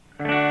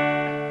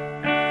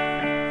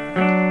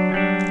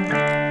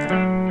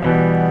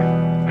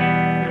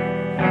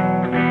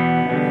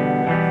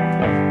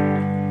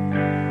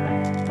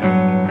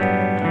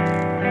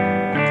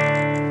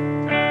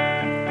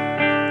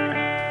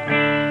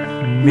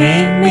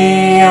Meet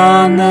me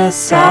on the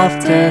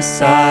softer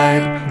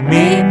side.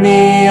 Meet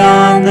me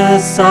on the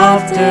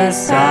softer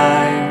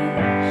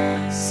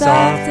side.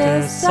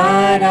 Softer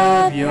side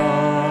of your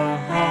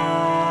heart.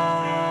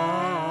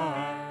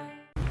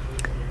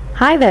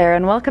 Hi there,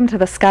 and welcome to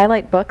the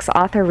Skylight Books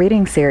Author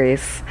Reading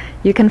Series.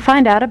 You can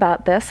find out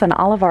about this and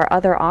all of our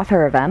other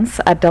author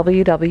events at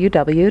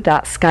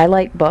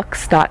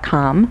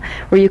www.skylightbooks.com,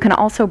 where you can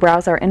also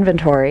browse our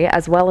inventory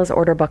as well as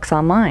order books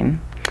online.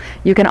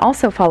 You can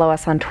also follow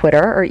us on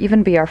Twitter or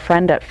even be our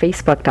friend at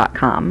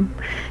facebook.com.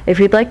 If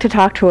you'd like to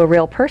talk to a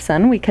real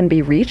person, we can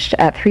be reached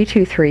at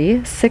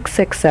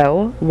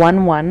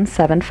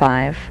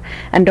 323-660-1175.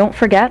 And don't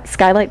forget,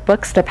 Skylight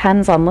Books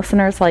depends on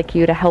listeners like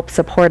you to help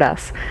support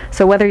us.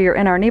 So whether you're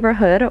in our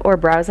neighborhood or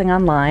browsing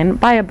online,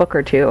 buy a book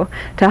or two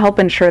to help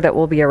ensure that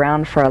we'll be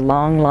around for a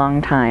long, long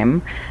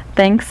time.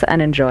 Thanks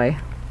and enjoy.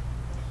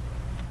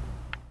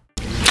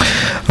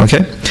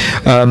 Okay,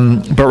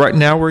 but right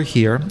now we're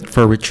here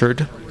for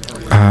Richard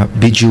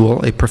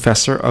Jewell, a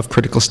professor of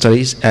critical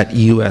studies at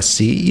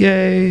USC,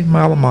 yay,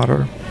 my alma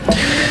mater,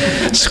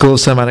 School of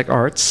Cinematic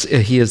Arts.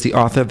 He is the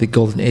author of The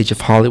Golden Age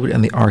of Hollywood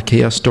and the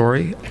RKO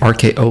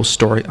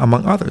story,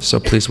 among others. So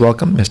please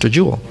welcome Mr.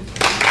 Jewell.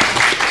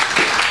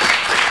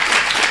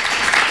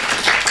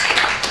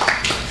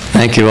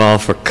 Thank you all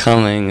for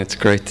coming. It's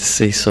great to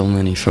see so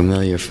many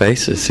familiar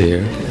faces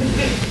here.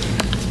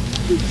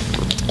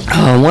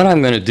 What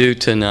I'm going to do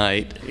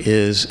tonight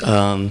is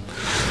a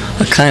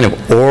kind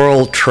of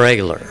oral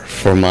trailer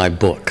for my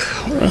book.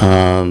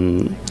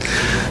 No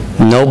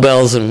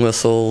bells and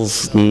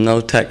whistles, no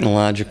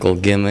technological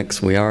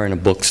gimmicks. We are in a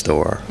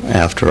bookstore,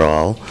 after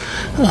all.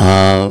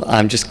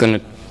 I'm just going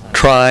to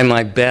try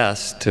my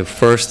best to,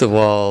 first of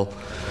all,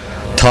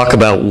 talk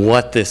about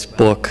what this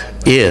book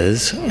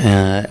is,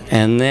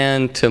 and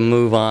then to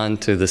move on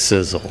to the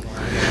sizzle,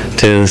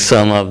 to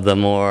some of the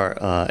more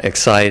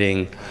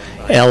exciting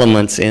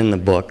elements in the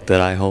book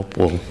that I hope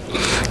will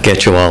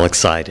get you all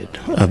excited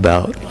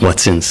about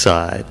what's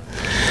inside.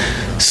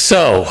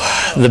 So,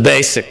 the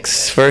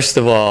basics. First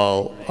of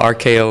all,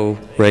 RKO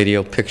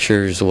Radio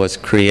Pictures was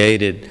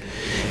created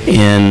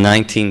in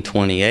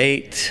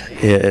 1928.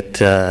 It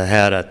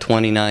had a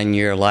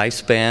 29-year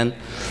lifespan,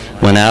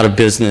 went out of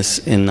business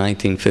in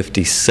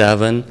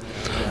 1957.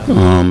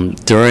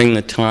 During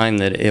the time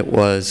that it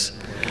was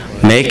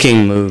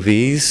making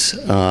movies,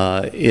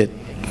 it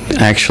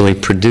actually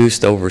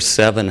produced over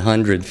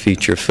 700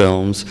 feature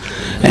films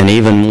and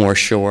even more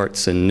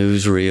shorts and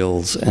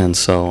newsreels and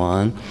so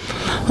on.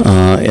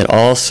 It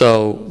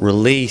also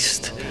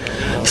released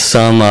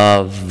some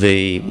of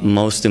the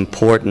most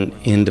important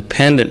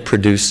independent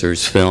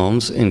producers'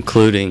 films,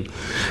 including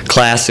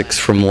classics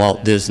from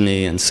Walt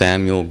Disney and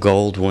Samuel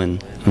Goldwyn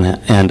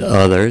and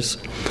others.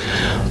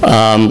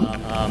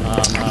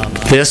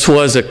 This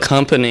was a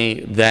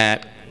company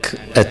that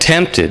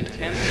attempted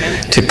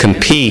to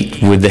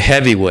compete with the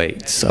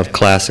heavyweights of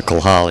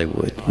classical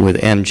Hollywood, with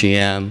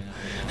MGM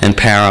and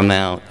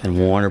Paramount and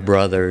Warner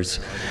Brothers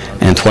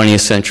and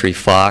 20th Century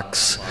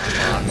Fox.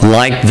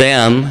 Like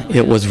them,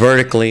 it was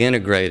vertically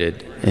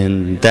integrated,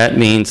 and that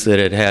means that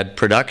it had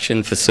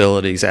production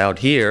facilities out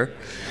here,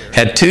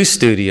 had two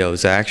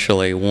studios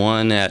actually,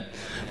 one at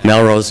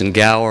Melrose and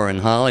Gower in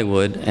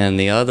Hollywood and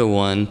the other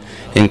one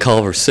in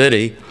Culver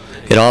City.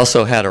 It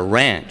also had a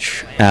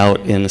ranch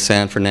out in the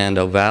San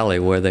Fernando Valley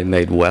where they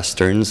made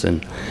westerns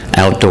and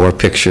outdoor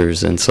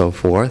pictures and so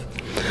forth.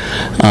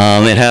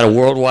 It had a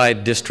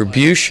worldwide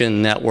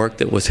distribution network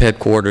that was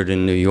headquartered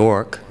in New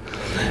York,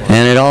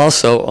 and it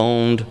also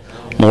owned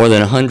more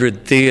than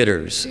 100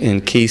 theaters in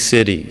key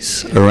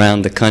cities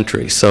around the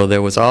country. So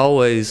there was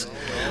always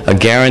a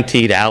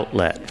guaranteed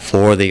outlet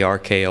for the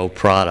RKO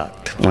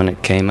product when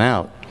it came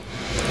out.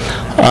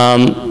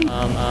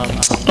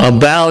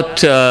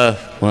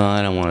 Well,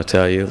 I don't want to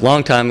tell you. A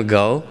long time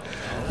ago,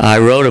 I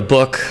wrote a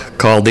book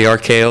called The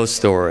RKO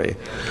Story,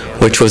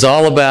 which was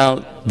all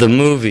about the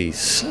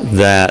movies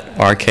that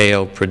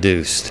RKO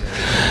produced.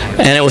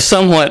 And it was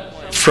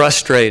somewhat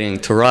frustrating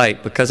to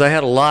write because I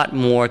had a lot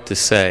more to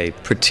say,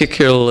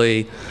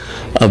 particularly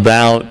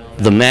about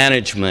the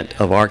management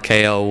of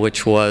RKO,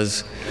 which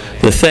was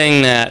the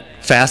thing that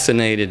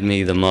fascinated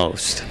me the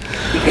most.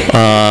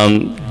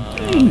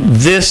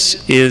 This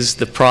is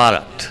the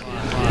product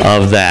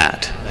of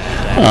that.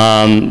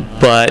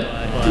 But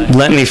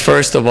let me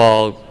first of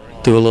all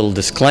do a little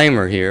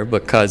disclaimer here,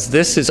 because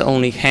this is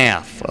only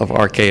half of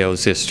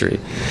RKO's history.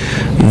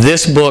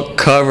 This book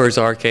covers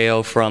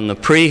RKO from the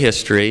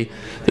prehistory,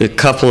 the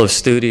couple of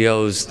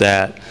studios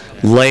that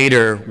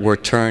later were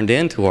turned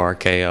into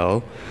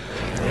RKO,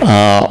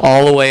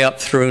 all the way up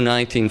through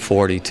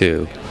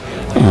 1942.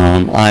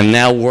 I'm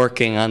now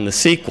working on the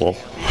sequel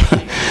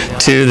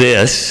to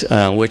this,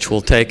 which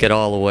will take it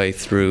all the way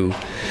through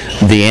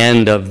the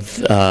end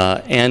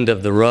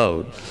of the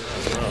road.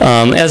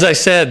 As I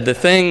said, the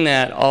thing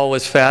that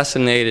always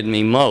fascinated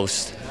me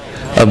most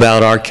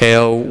about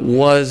RKO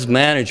was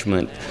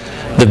management,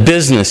 the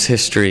business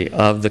history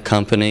of the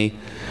company,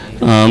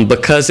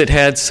 because it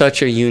had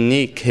such a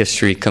unique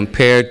history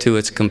compared to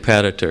its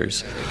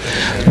competitors.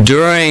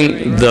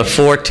 During the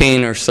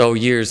 14 or so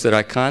years that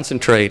I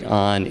concentrate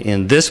on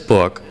in this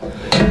book,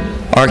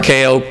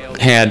 RKO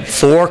had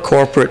 4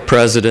 corporate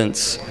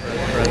presidents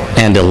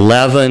and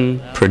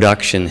 11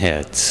 production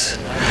heads.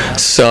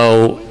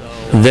 So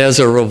there's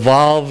a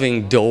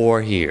revolving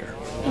door here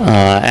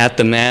at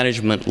the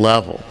management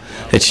level.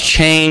 It's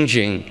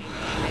changing.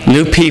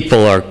 New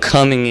people are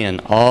coming in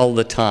all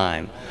the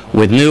time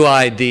with new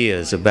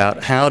ideas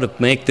about how to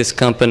make this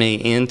company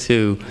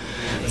into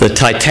the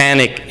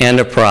titanic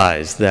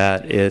enterprise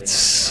that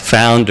its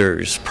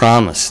founders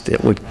promised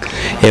it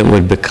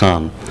would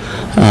become.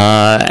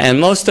 And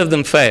most of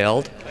them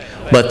failed,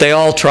 but they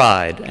all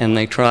tried, and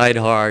they tried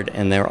hard,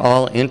 and they're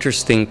all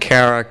interesting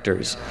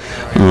characters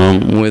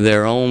with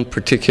their own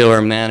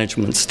particular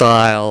management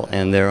style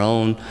and their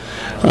own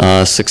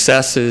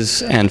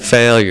successes and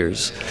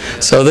failures.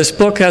 So this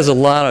book has a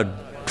lot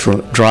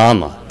of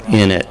drama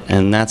in it,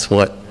 and that's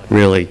what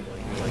really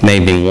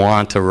made me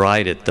want to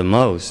write it the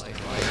most.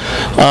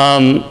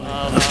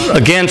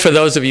 Again, for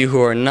those of you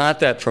who are not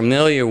that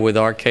familiar with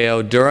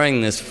RKO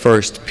during this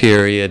first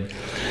period,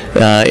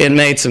 it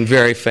made some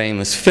very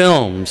famous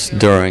films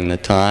during the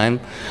time.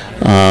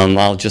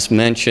 I'll just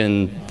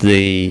mention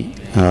the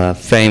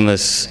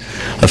famous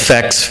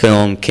effects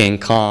film King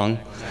Kong,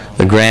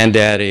 the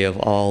granddaddy of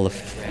all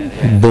the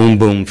boom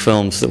boom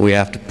films that we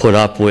have to put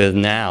up with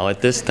now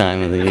at this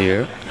time of the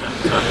year.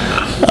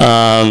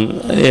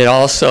 It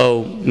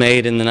also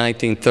made in the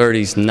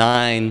 1930s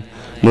 9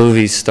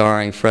 movies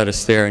starring Fred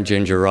Astaire and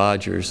Ginger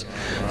Rogers.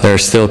 They're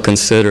still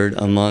considered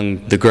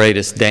among the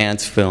greatest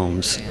dance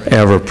films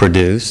ever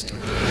produced.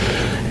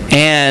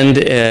 And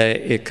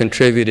it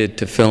contributed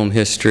to film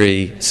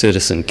history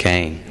Citizen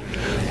Kane,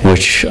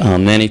 which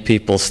many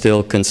people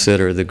still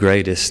consider the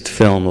greatest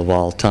film of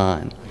all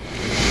time.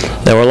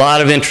 There were a lot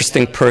of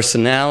interesting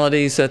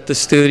personalities at the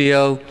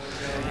studio.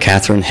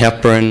 Katharine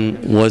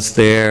Hepburn was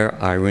there,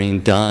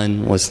 Irene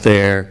Dunne was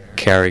there,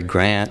 Cary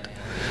Grant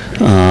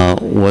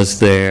was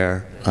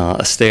there,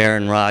 Astaire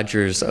and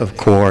Rogers, of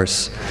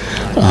course,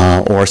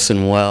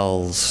 Orson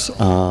Welles,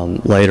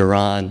 later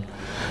on,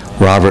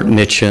 Robert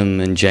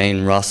Mitchum and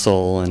Jane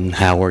Russell and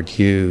Howard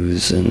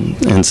Hughes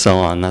and so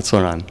on. That's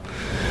what I'm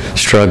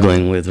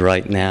struggling with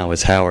right now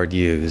is Howard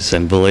Hughes,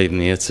 and believe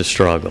me, it's a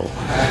struggle.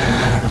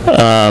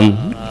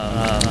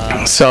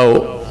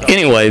 So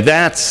anyway,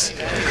 this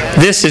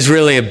is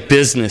really a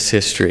business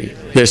history.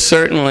 There's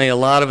certainly a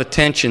lot of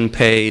attention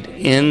paid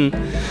in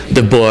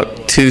the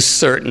book to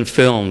certain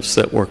films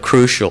that were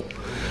crucial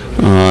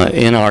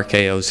in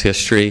RKO's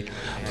history,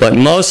 but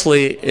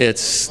mostly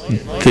it's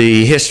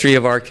the history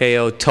of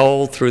RKO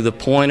told through the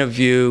point of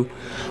view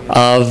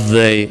of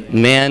the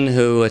men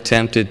who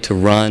attempted to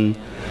run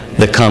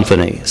the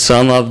company.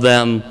 Some of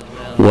them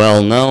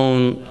well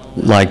known,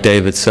 like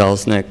David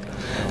Selznick,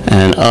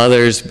 and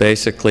others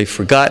basically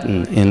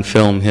forgotten in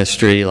film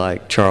history,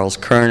 like Charles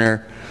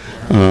Kerner,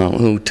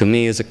 who to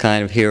me is a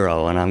kind of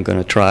hero, and I'm going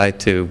to try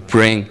to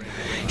bring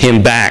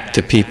him back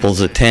to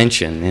people's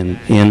attention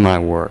in my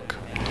work.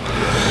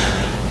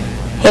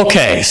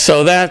 Okay,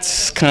 so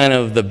that's kind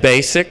of the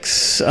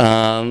basics.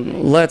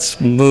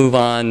 Let's move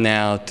on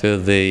now to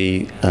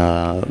the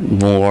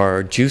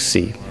more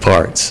juicy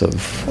parts of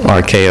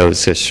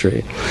RKO's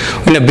history.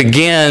 We're going to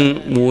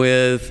begin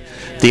with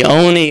the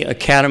only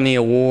Academy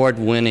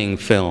Award-winning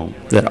film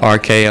that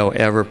RKO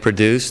ever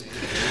produced.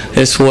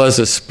 This was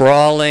a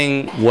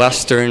sprawling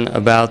Western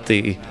about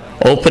the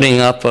opening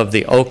up of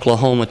the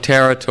Oklahoma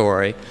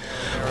Territory,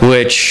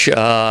 which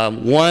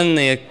won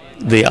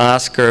the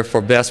Oscar for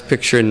Best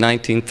Picture in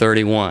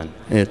 1931.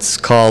 It's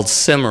called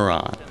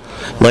Cimarron.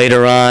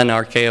 Later on,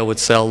 RKO would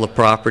sell the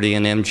property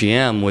and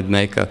MGM would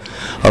make a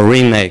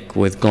remake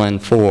with Glenn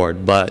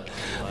Ford, but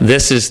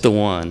this is the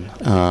one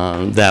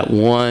that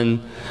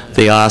won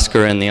the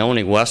Oscar, and the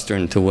only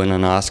Western to win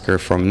an Oscar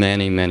for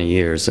many, many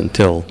years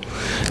until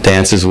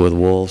Dances with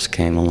Wolves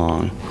came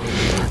along.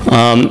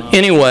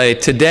 Anyway,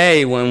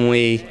 today when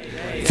we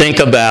think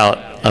about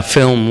a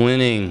film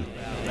winning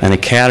an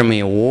Academy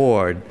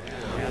Award,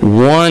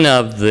 one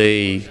of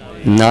the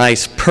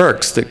nice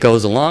perks that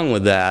goes along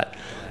with that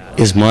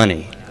is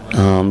money,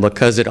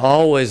 because it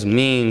always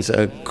means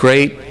a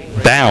great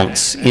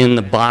bounce in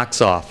the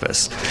box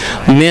office.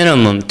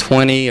 Minimum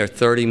 $20 or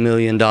 $30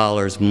 million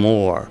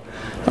more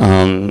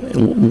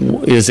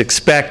is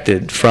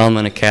expected from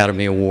an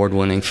Academy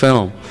Award-winning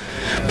film.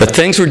 But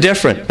things were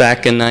different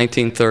back in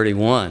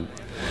 1931.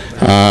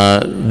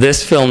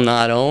 This film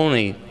not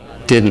only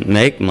didn't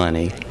make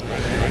money,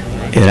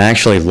 it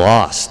actually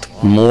lost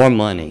more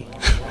money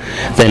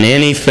than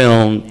any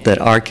film that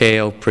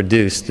RKO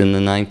produced in the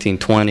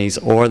 1920s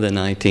or the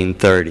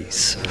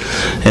 1930s.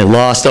 It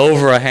lost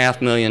over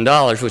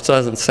 $500,000, which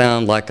doesn't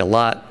sound like a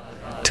lot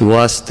to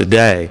us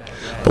today,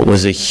 but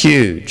was a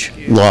huge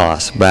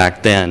loss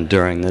back then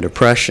during the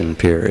Depression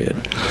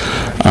period.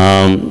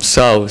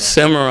 So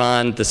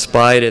Cimarron,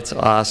 despite its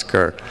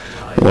Oscar,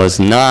 was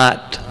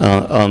not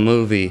a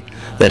movie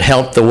that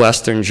helped the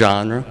Western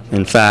genre.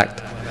 In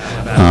fact,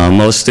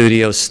 Most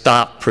studios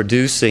stopped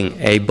producing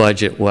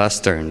A-budget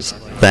westerns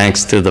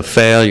thanks to the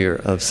failure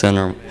of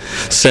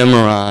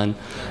Cimarron.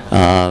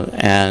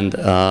 And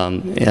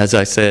as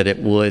I said, it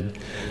would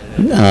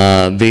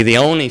be the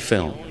only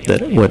film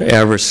that would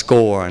ever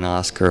score an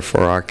Oscar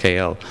for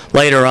RKO.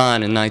 Later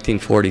on, in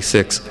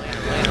 1946,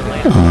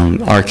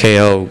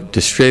 RKO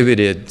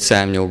distributed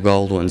Samuel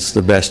Goldwyn's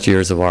The Best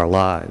Years of Our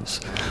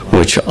Lives,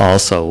 which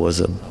also was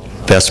a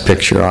Best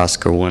Picture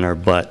Oscar winner,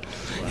 but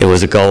it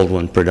was a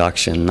Goldwyn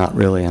production, not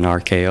really an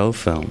RKO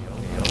film.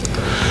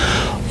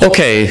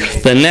 Okay,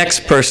 the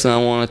next person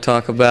I want to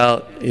talk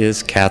about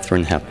is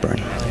Katharine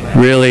Hepburn.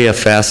 Really a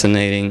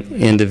fascinating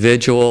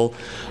individual,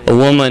 a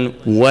woman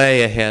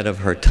way ahead of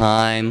her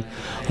time,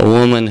 a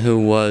woman who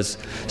was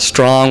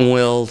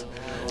strong-willed,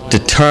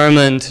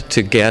 determined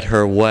to get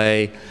her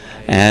way,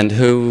 and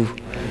who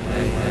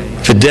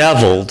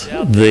bedeviled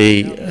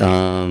the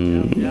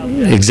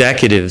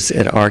executives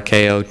at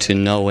RKO to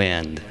no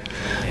end.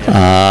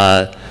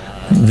 The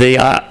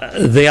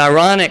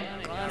ironic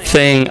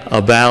thing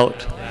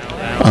about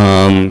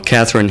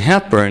Katharine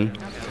Hepburn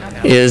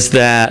is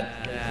that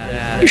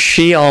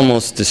she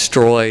almost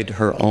destroyed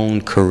her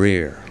own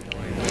career.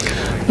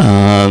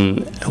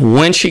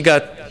 When she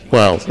got,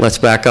 well, let's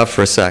back up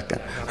for a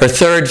second. Her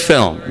third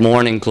film,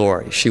 Morning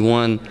Glory, she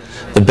won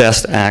the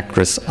Best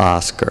Actress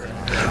Oscar.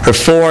 Her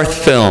fourth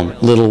film,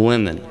 Little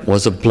Women,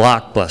 was a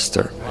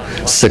blockbuster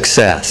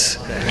success.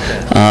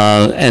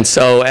 And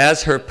so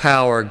as her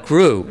power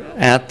grew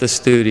at the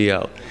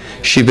studio,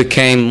 she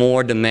became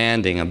more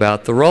demanding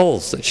about the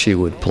roles that she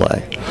would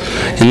play.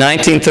 In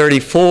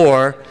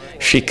 1934,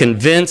 she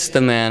convinced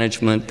the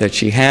management that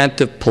she had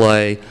to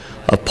play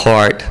a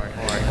part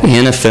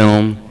in a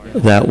film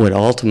that would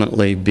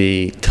ultimately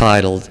be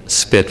titled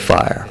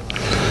Spitfire.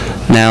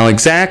 Now,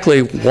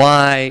 exactly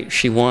why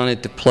she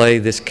wanted to play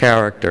this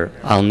character,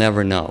 I'll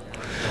never know.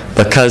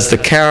 Because the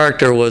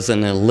character was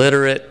an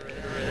illiterate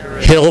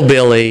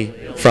hillbilly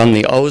from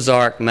the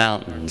Ozark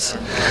Mountains,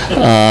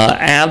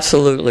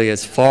 absolutely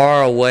as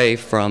far away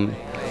from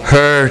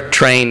her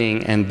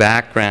training and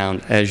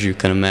background as you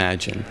can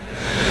imagine.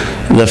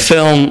 The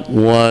film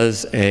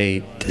was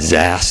a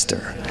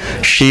disaster.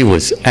 She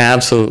was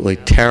absolutely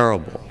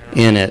terrible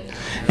in it,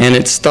 and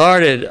it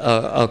started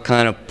a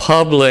kind of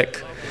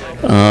public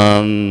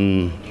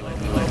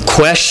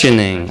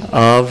questioning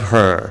of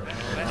her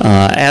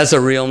as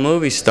a real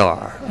movie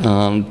star.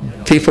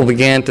 People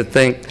began to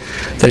think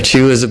that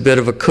she was a bit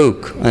of a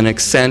kook, an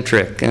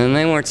eccentric, and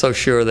they weren't so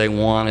sure they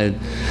wanted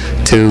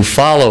to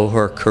follow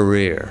her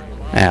career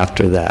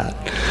after that.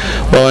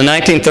 Well, in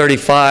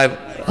 1935,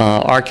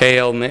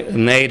 RKO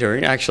made her,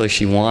 actually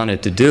she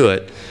wanted to do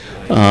it,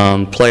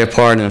 play a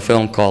part in a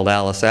film called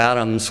Alice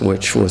Adams,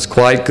 which was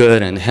quite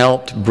good and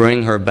helped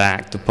bring her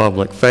back to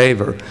public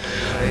favor.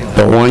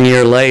 But 1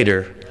 year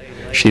later,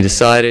 she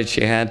decided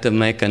she had to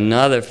make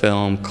another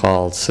film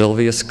called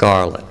Sylvia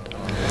Scarlett.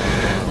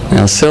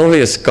 Now,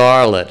 Sylvia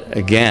Scarlett,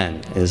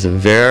 again, is a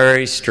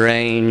very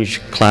strange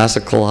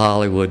classical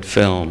Hollywood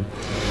film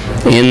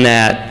in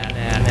that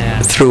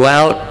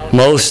throughout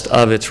most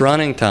of its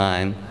running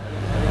time,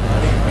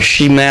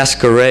 she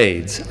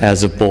masquerades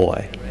as a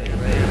boy.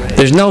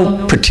 There's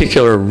no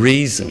particular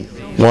reason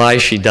why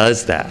she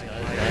does that.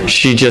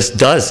 She just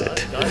does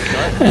it.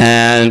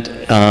 And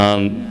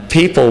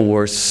people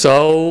were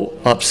so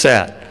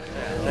upset,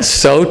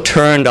 so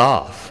turned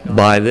off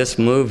by this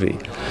movie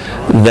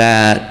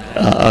that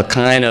a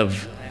kind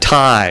of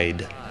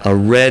tide, a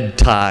red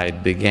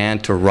tide, began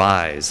to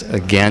rise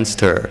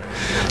against her,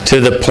 to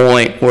the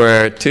point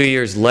where 2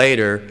 years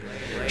later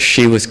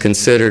she was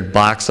considered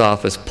box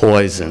office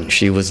poison.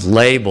 She was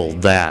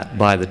labeled that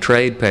by the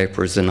trade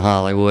papers in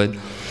Hollywood,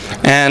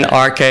 and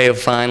RKO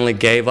finally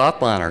gave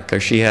up on her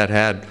because she had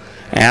had,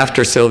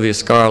 after Sylvia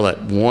Scarlett,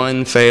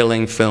 one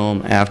failing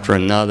film after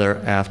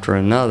another after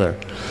another.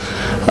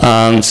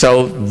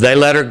 So they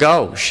let her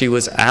go. She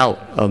was out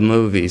of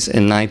movies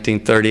in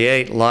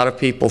 1938. A lot of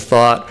people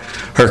thought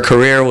her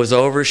career was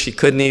over. She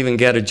couldn't even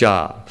get a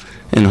job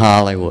in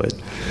Hollywood.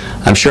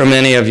 I'm sure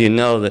many of you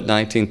know that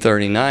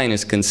 1939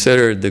 is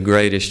considered the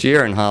greatest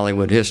year in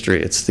Hollywood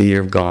history. It's the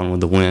year of Gone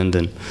with the Wind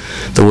and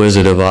The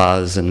Wizard of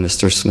Oz and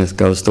Mr. Smith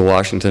Goes to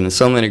Washington and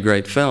so many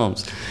great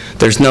films.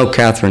 There's no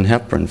Katharine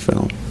Hepburn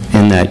film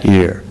in that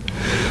year.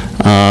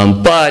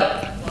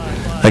 But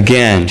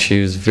again,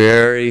 she was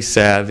very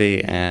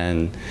savvy,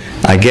 and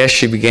I guess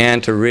she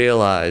began to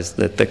realize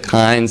that the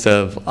kinds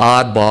of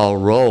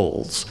oddball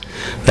roles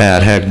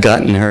that had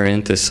gotten her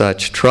into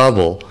such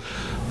trouble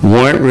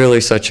weren't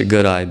really such a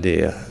good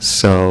idea.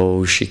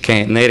 So she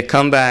made a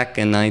comeback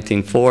in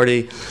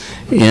 1940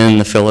 in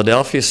The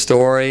Philadelphia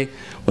Story,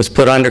 was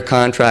put under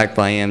contract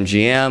by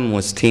MGM,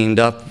 was teamed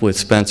up with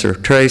Spencer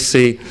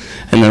Tracy,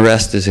 and the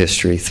rest is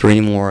history.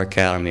 3 more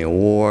Academy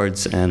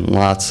Awards and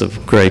lots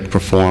of great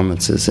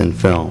performances in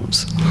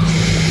films.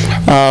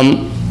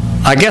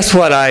 I guess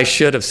what I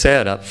should have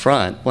said up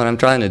front, what I'm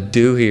trying to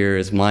do here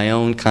is my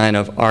own kind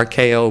of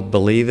RKO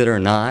Believe It or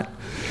Not,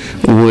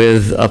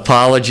 with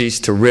apologies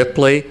to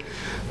Ripley,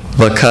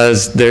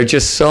 because there are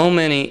just so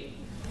many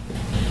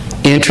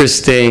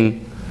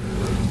interesting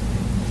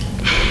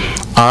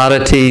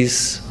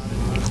oddities,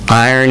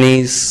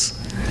 ironies,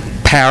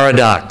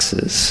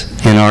 paradoxes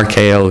in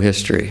RKO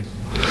history.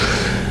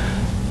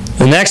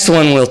 The next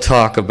one we'll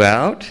talk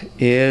about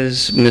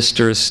is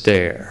Mr.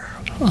 Astaire.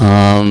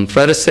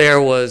 Fred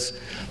Astaire was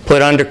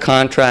put under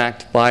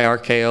contract by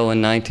RKO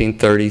in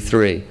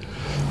 1933.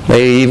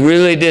 They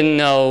really didn't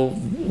know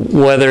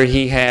whether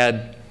he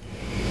had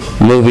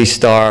movie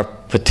star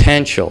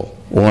potential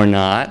or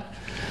not,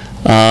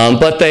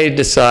 but they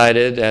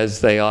decided,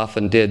 as they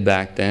often did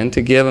back then,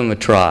 to give him a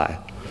try.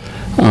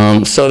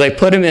 So they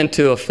put him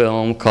into a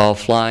film called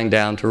Flying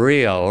Down to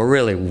Rio, a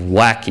really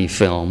wacky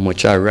film,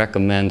 which I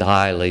recommend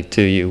highly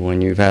to you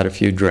when you've had a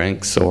few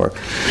drinks or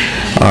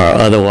are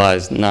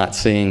otherwise not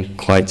seeing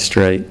quite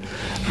straight.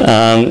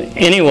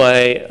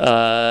 Anyway,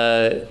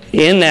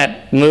 in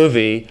that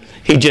movie,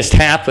 he just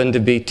happened to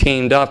be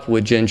teamed up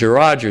with Ginger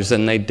Rogers,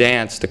 and they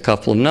danced a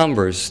couple of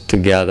numbers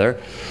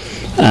together,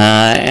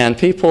 and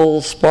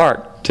people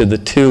sparked to the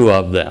two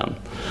of them.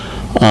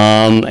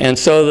 And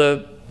so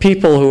the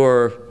people who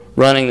were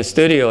running the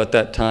studio at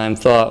that time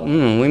thought,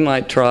 we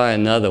might try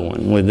another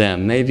one with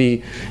them,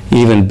 maybe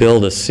even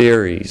build a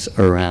series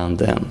around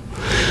them.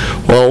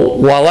 Well,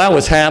 while that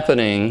was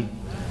happening,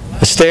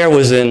 Astaire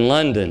was in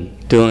London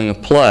doing a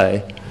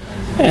play,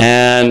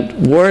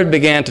 and word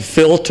began to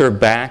filter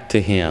back to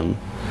him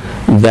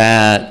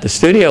that the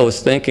studio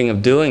was thinking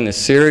of doing a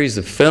series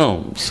of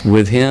films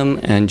with him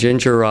and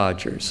Ginger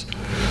Rogers.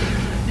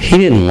 He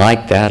didn't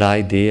like that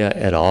idea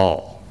at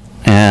all.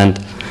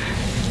 And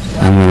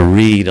I'm going to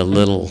read a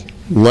little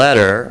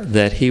letter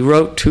that he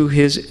wrote to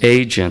his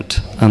agent,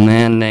 a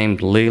man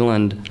named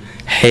Leland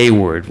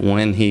Hayward,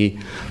 when he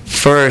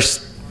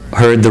first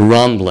heard the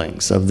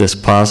rumblings of this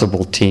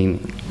possible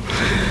teaming.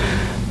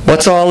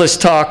 What's all this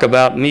talk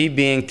about me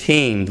being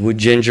teamed with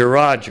Ginger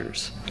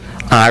Rogers?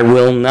 I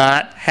will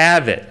not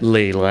have it,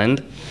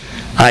 Leland.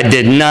 I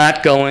did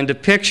not go into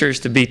pictures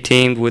to be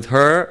teamed with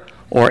her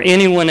or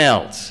anyone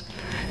else.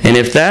 And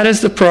if that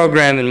is the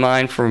program in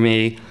mind for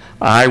me,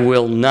 I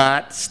will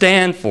not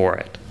stand for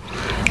it.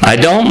 I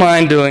don't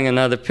mind doing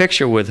another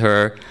picture with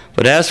her,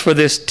 but as for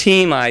this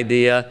team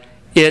idea,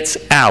 it's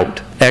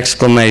out!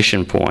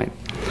 Exclamation point.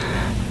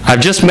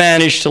 I've just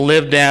managed to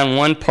live down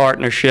one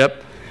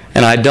partnership,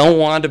 and I don't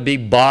want to be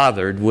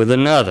bothered with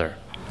another.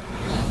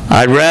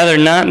 I'd rather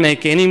not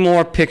make any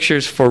more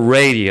pictures for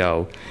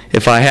radio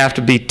if I have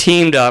to be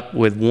teamed up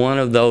with one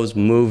of those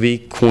movie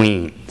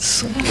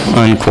queens,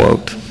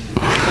 unquote.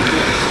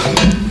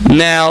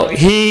 Now,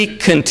 he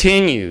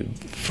continued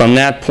from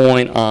that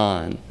point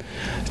on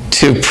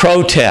to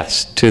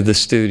protest to the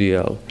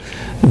studio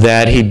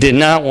that he did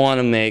not want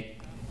to make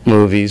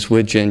movies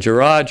with Ginger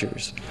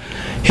Rogers.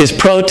 His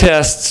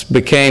protests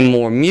became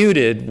more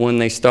muted when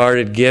they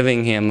started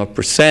giving him a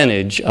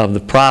percentage of the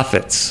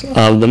profits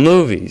of the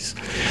movies,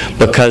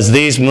 because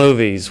these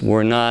movies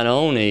were not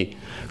only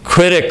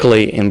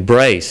critically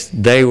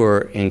embraced, they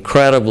were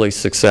incredibly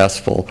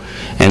successful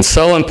and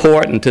so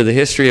important to the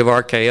history of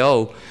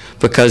RKO,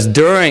 because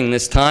during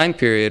this time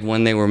period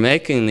when they were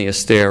making the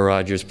Astaire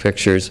Rogers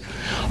pictures,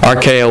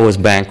 RKO was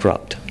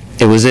bankrupt.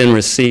 It was in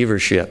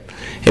receivership.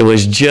 It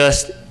was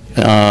just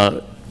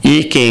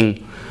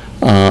eking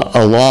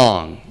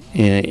along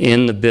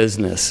in the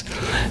business.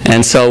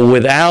 And so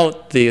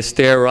without the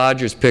Astaire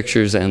Rogers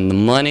pictures and the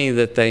money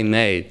that they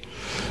made,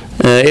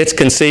 it's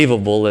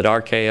conceivable that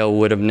RKO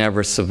would have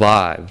never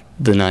survived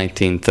the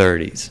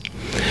 1930s.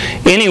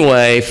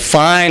 Anyway,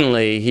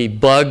 finally, he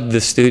bugged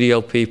the studio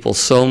people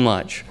so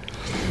much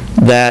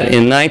that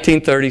in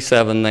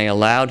 1937 they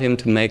allowed him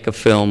to make a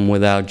film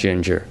without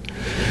Ginger.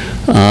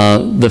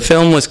 The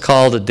film was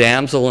called A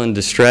Damsel in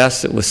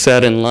Distress. It was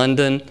set in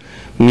London.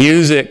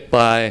 Music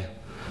by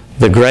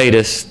the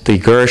greatest, the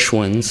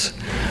Gershwins.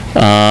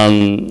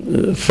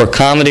 For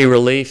comedy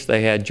relief,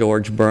 they had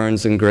George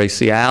Burns and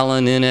Gracie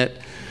Allen in it.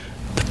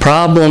 The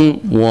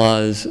problem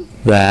was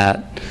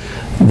that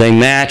they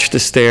matched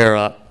Astaire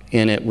up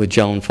in it with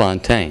Joan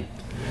Fontaine.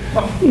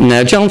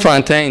 Now, Joan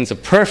Fontaine's a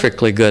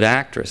perfectly good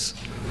actress.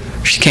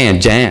 She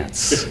can't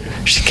dance.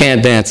 She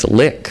can't dance a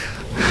lick.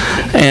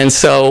 And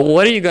so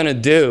what are you going to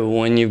do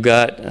when you've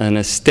got an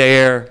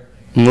Astaire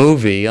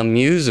movie, a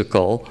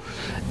musical,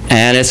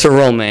 and it's a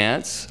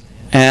romance,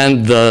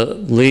 and the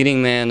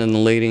leading man and the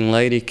leading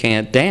lady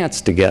can't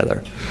dance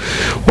together?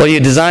 Well, you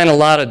design a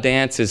lot of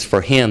dances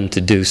for him to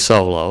do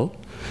solo.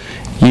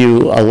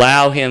 You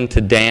allow him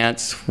to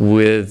dance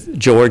with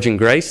George and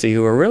Gracie,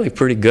 who are really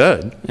pretty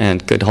good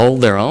and could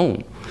hold their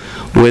own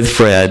with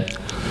Fred.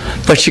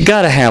 But you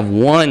got to have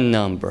one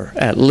number,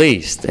 at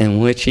least, in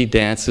which he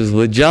dances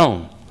with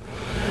Joan.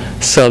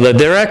 So the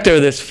director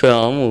of this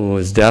film, who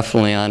was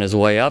definitely on his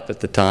way up at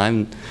the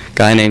time, a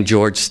guy named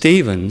George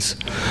Stevens,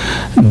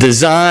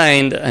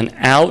 designed an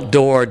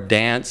outdoor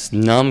dance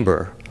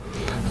number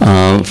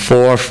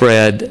for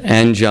Fred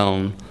and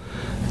Joan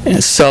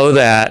so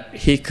that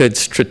he could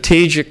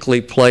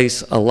strategically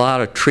place a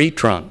lot of tree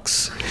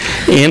trunks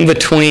in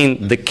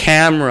between the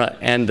camera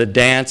and the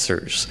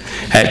dancers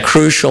at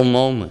crucial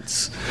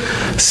moments.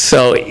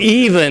 So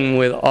even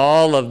with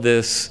all of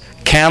this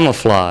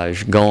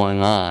camouflage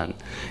going on,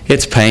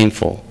 it's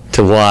painful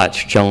to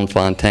watch Joan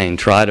Fontaine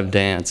try to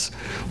dance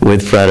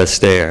with Fred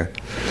Astaire.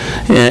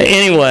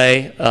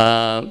 Anyway,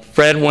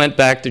 Fred went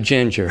back to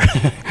Ginger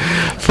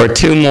for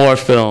 2 more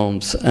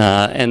films,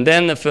 and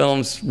then the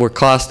films were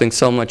costing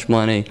so much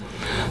money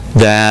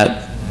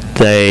that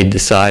they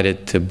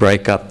decided to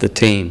break up the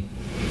team.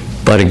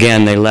 But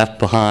again, they left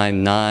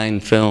behind 9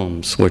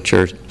 films, which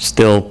are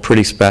still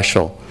pretty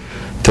special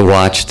to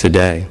watch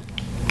today.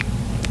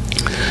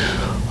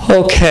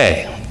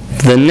 Okay,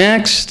 the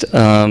next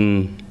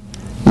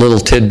little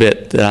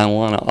tidbit that I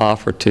want to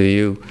offer to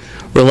you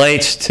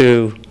relates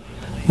to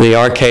the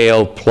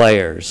RKO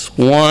players.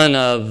 One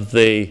of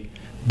the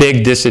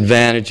big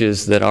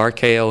disadvantages that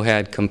RKO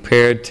had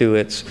compared to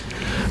its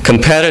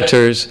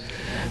competitors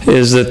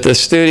is that the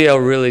studio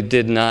really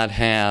did not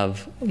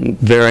have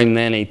very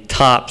many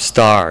top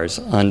stars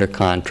under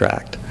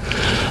contract.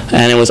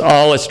 And it was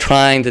always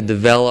trying to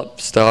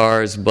develop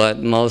stars, but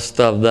most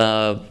of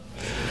the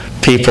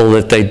people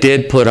that they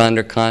did put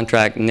under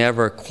contract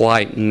never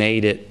quite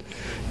made it,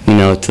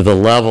 to the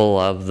level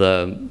of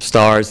the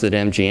stars that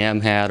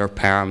MGM had, or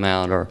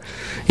Paramount, or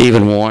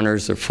even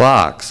Warner's or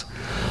Fox.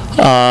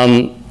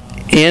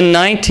 In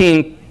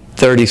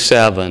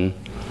 1937,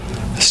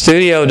 the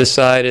studio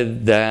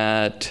decided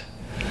that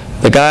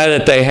the guy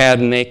that they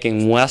had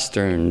making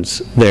westerns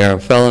there, a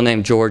fellow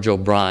named George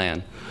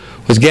O'Brien,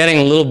 was getting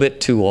a little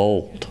bit too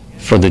old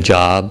for the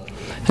job,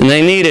 and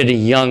they needed a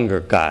younger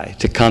guy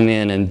to come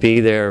in and be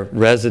their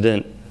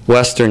resident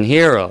western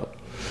hero.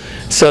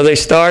 So they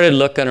started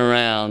looking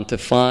around to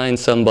find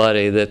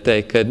somebody that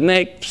they could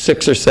make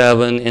 6 or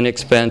 7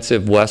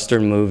 inexpensive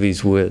western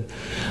movies with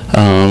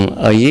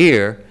a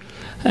year.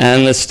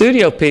 And the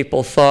studio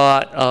people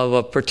thought of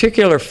a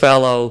particular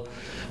fellow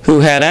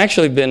who had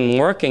actually been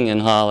working in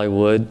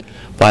Hollywood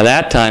by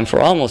that time for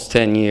almost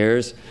 10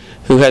 years,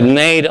 who had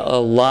made a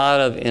lot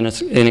of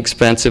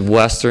inexpensive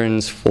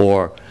westerns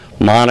for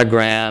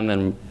Monogram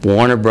and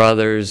Warner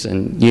Brothers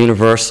and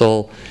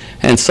Universal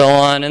and so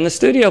on. And the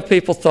studio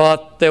people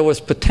thought there was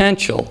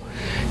potential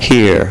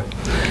here.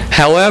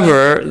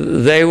 However,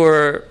 they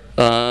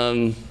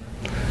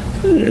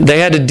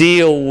had to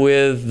deal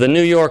with the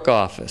New York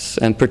office,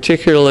 and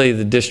particularly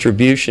the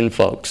distribution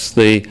folks.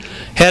 The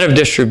head of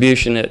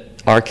distribution at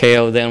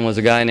RKO then was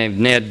a guy named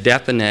Ned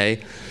Depenay,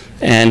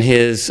 and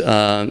his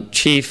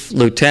chief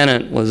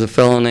lieutenant was a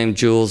fellow named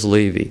Jules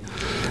Levy.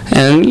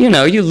 And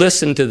you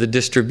listen to the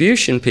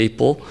distribution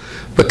people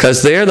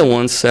because they're the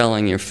ones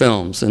selling your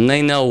films, and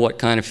they know what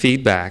kind of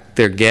feedback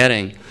they're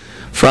getting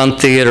from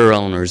theater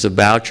owners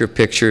about your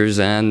pictures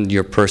and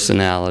your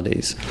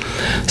personalities.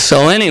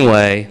 So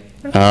anyway,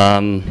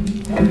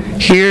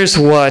 here's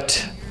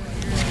what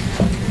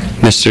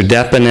Mr.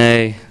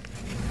 Depenay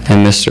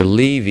and Mr.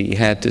 Levy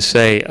had to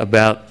say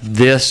about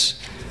this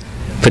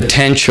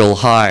potential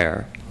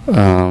hire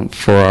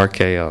for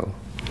RKO.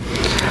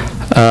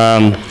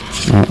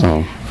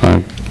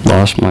 I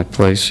lost my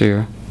place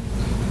here.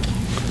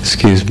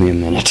 Excuse me a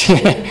minute.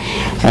 I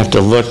have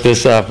to look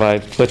this up. I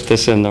put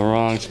this in the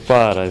wrong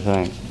spot, I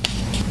think.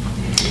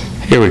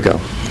 Here we go.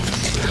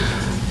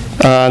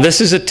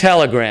 This is a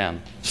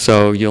telegram,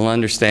 so you'll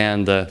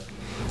understand the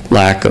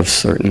lack of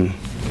certain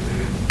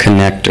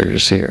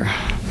connectors here.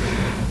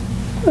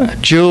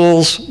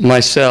 Jules,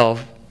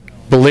 myself,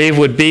 believe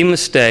would be a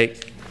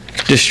mistake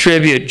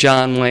distribute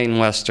John Wayne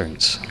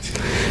Westerns.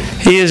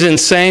 He is in the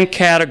same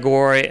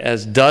category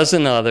as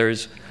dozen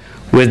others,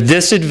 with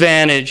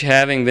disadvantage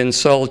having been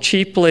sold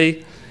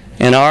cheaply,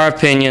 in our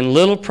opinion,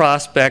 little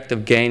prospect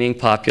of gaining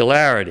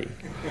popularity.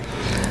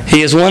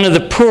 He is one of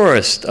the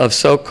poorest of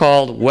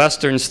so-called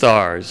Western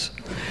stars,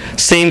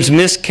 seems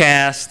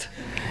miscast,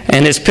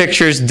 and his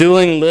pictures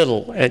doing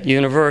little at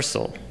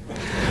Universal.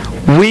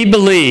 We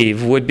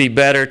believe would be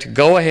better to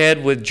go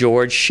ahead with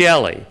George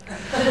Shelley,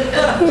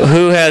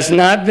 who has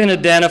not been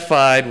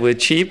identified with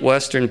cheap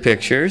Western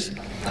pictures,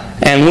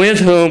 and with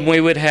whom we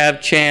would have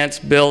chance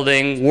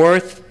building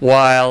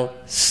worthwhile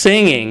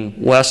singing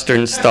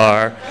Western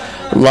star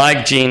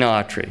like Gene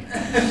Autry.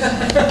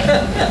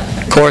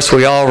 Of course,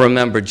 we all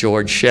remember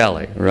George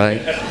Shelley,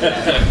 right?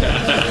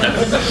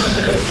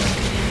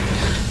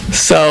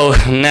 So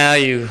now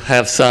you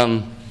have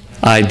some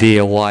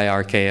idea why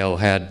RKO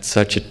had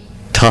such a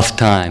tough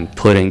time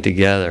putting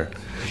together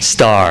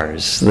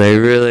stars. They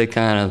really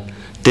kind of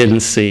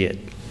didn't see it,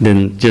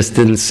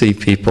 didn't see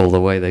people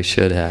the way they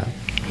should have.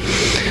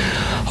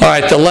 All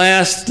right, the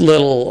last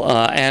little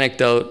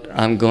anecdote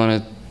I'm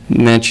going to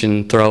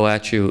throw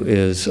at you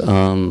is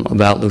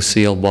about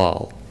Lucille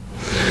Ball.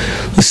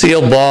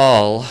 Lucille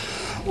Ball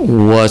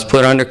was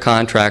put under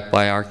contract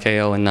by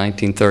RKO in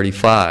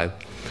 1935.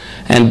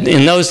 And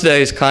in those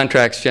days,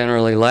 contracts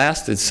generally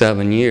lasted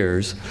 7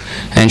 years,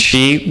 and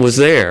she was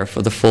there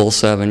for the full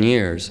 7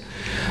 years.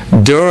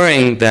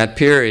 During that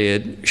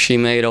period, she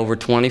made over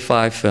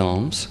 25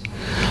 films.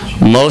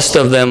 Most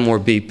of them were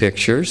B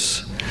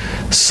pictures.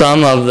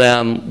 Some of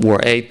them were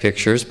A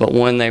pictures, but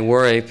when they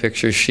were A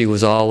pictures, she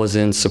was always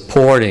in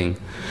supporting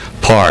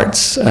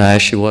parts.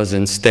 She was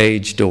in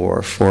Stage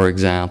Door, for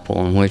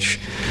example, in which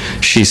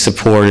she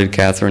supported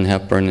Katharine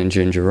Hepburn and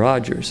Ginger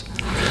Rogers.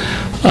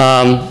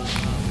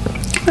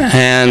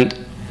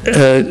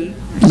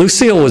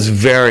 Lucille was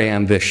very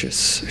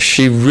ambitious.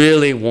 She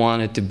really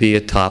wanted to be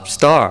a top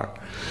star.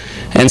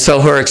 And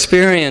so her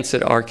experience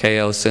at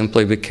RKO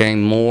simply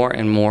became more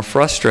and more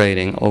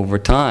frustrating over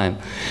time,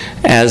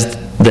 as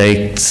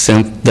they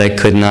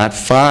could not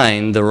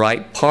find the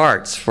right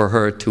parts for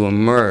her to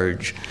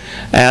emerge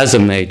as a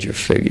major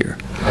figure.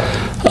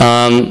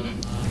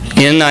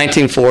 In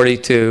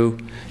 1942,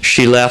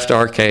 she left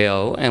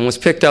RKO and was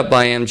picked up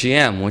by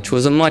MGM, which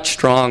was a much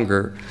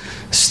stronger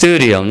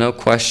studio, no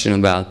question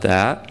about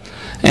that.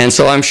 And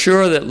so I'm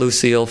sure that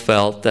Lucille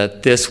felt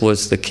that this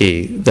was the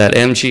key, that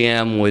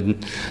MGM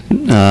would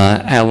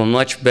have a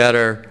much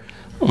better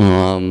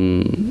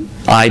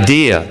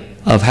idea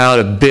of how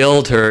to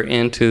build her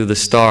into the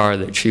star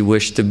that she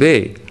wished to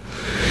be.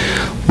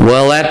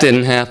 Well, that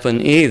didn't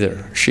happen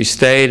either. She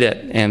stayed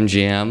at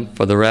MGM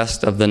for the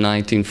rest of the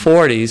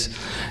 1940s,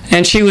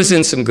 and she was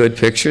in some good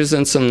pictures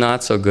and some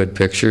not so good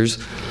pictures,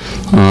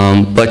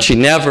 but she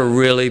never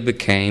really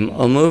became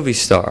a movie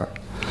star.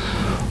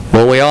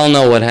 Well, we all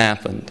know what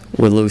happened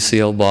with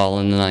Lucille Ball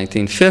in the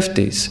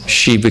 1950s.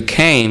 She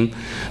became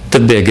the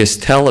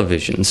biggest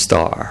television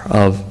star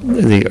of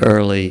the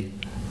early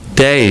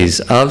days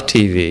of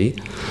TV.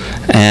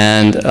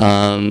 And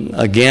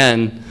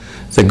again,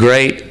 the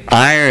great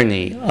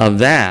irony of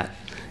that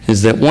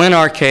is that when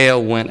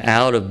RKO went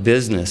out of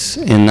business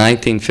in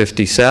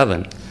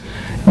 1957,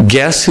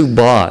 guess who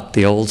bought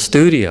the old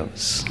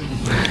studios?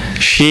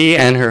 She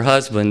and her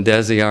husband,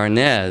 Desi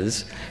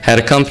Arnaz, had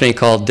a company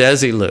called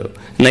Desilu.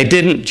 And they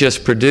didn't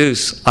just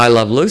produce I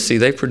Love Lucy,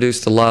 they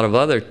produced a lot of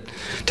other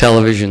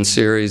television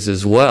series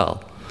as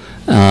well.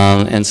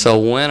 And so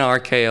when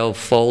RKO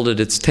folded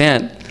its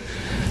tent,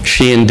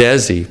 she and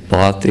Desi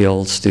bought the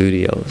old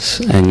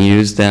studios and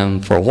used them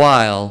for a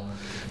while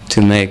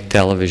to make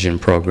television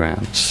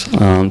programs.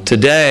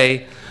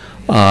 Today,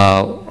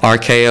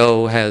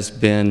 RKO has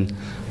been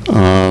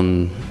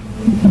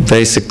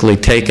basically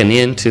taken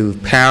into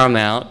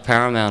Paramount.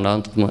 Paramount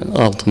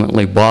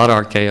ultimately bought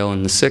RKO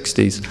in the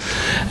 60s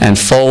and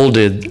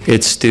folded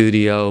its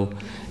studio,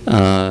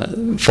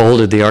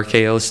 folded the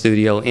RKO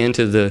studio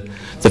into the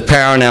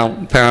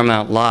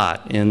Paramount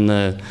lot. In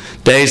the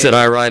days that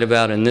I write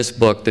about in this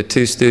book, the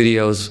two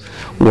studios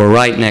were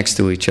right next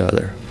to each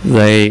other.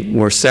 They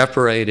were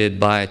separated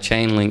by a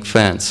chain link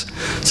fence.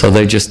 So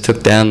they just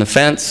took down the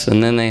fence,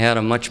 and then they had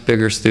a much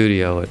bigger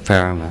studio at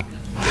Paramount.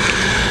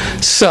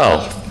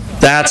 So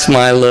that's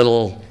my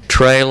little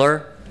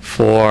trailer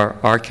for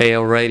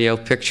RKO Radio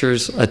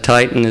Pictures, A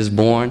Titan is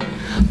Born.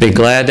 Be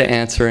glad to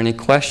answer any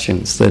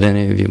questions that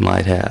any of you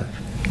might have.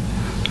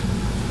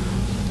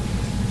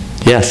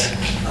 Yes?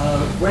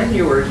 When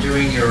you were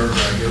doing your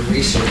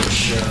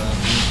research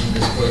in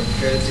this book,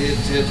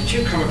 did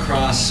you come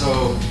across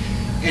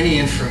any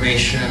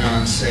information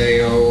on,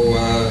 say,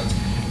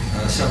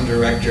 some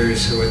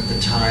directors who at the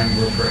time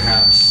were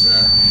perhaps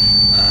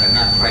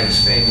not quite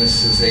as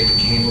famous as they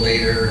became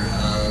later,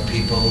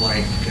 people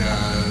like,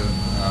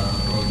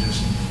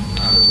 just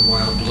out of the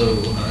wild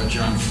blue,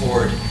 John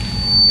Ford,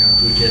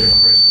 who did,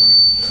 of course, one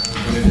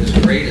of his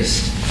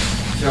greatest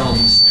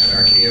films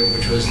at RKO,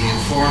 which was The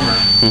Informer,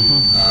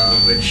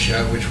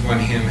 which won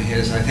him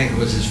his, I think it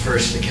was his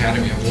first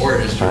Academy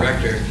Award as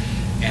director,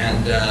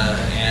 and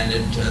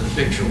the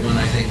picture won,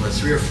 I think,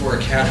 3 or 4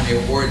 Academy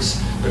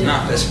Awards, but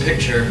not Best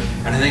Picture.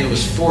 And I think it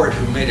was Ford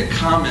who made a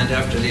comment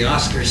after the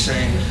Oscars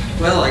saying,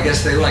 well, I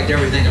guess they liked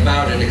everything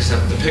about it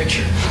except the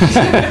picture.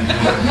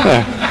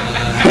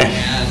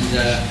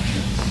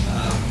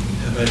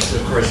 But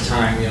of course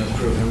time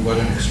proven what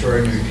an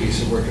extraordinary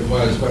piece of work it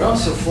was. But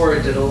also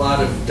Ford did a lot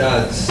of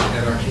duds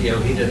at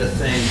RKO. He did a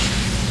thing,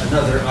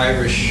 another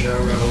Irish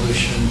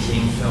Revolution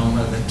theme film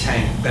that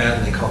tanked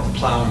badly called The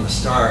Plough and the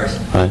Stars.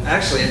 Right.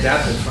 Actually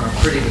adapted from a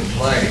pretty good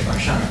play by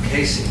Sean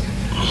O'Casey.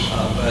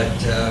 But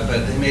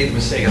they made the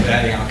mistake of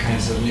adding all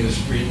kinds of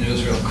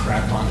newsreel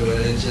crap onto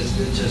it. It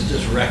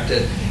just wrecked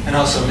it. And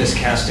also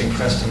miscasting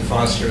Preston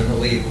Foster in the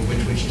lead,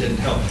 which didn't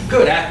help.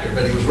 Good actor,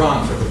 but he was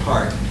wrong for the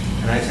part.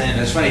 And I think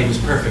it's funny, he was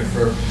perfect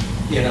for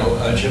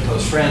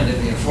Jimpo's friend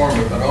in The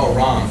Informer, but all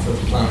wrong for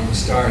The Plough and the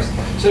Stars.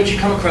 So did you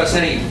come across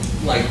any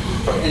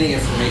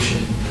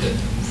information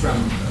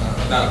from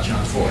about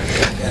John Ford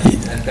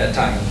at that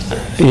time?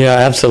 Yeah,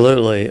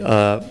 absolutely.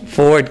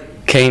 Ford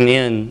came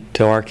in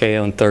to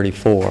RKO in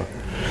 '34,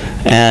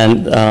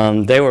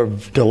 and they were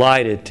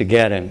delighted to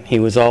get him.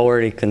 He was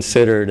already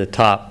considered a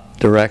top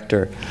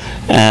director,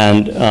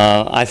 and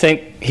I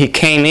think he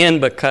came in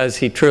because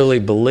he truly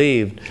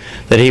believed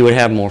that he would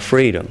have more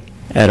freedom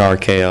at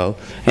RKO,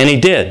 and he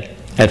did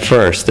at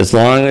first, as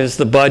long as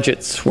the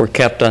budgets were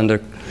kept under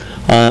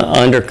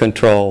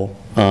control.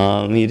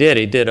 He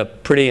did a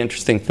pretty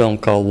interesting film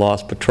called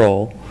Lost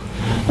Patrol,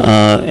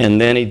 and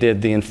then he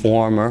did The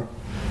Informer,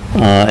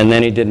 and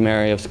then he did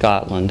Mary of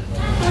Scotland.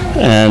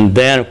 And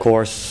then, of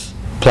course,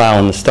 Plow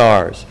in the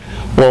Stars.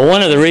 Well,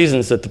 one of the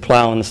reasons that the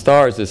Plow in the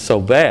Stars is so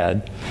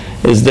bad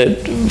is that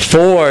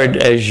Ford,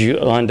 as you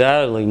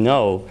undoubtedly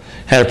know,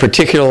 had a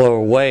particular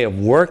way of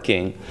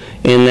working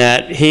in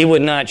that he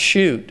would not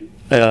shoot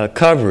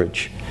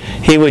coverage.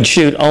 He would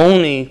shoot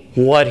only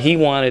what he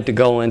wanted to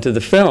go into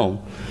the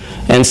film.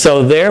 And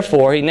so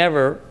therefore he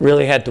never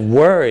really had to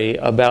worry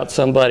about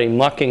somebody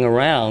mucking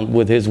around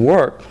with his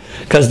work,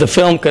 because the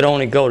film could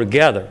only go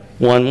together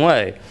one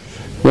way.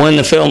 When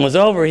the film was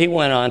over, he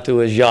went on to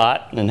his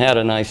yacht and had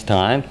a nice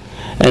time.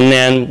 And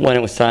then when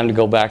it was time to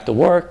go back to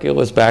work, it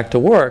was back to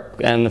work,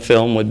 and the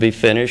film would be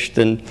finished,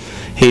 and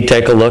he'd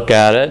take a look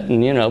at it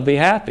and, you know, be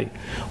happy.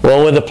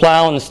 Well, with The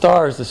Plow in the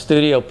Stars, the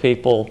studio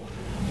people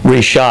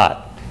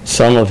reshot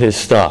some of his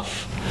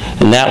stuff,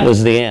 and that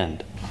was the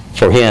end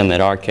for him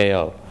at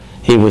RKO.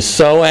 He was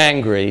so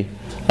angry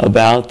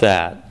about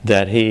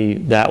that he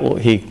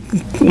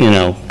you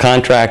know,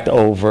 contract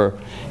over.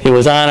 He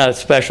was on a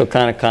special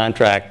kind of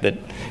contract that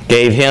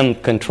gave him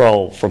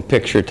control from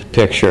picture to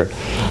picture.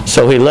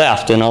 So he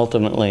left and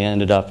ultimately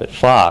ended up at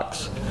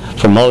Fox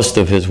for most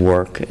of his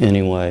work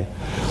anyway.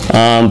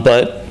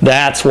 But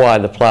that's why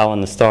The Plow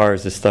in the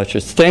Stars is such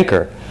a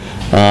stinker.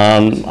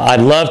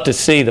 I'd love to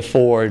see the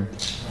Ford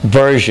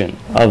version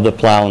of The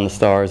Plow in the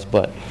Stars,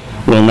 but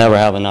we'll never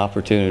have an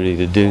opportunity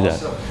to do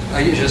that. Also,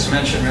 you just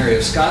mentioned Mary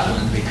of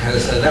Scotland,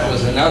 because that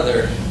was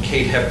another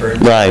Kate Hepburn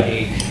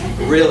movie,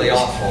 really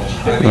awful.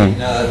 I mean,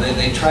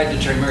 they tried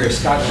to turn Mary of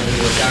Scotland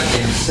into a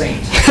goddamn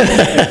saint.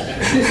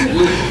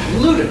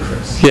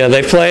 Ludicrous. Yeah,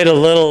 they played a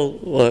little,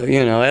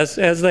 you know,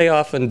 as they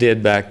often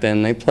did back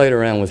then. They played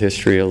around with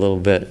history a little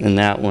bit in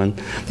that one.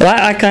 But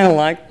I kind of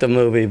liked the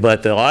movie,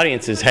 but the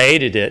audiences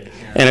hated it.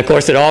 And of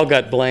course, it all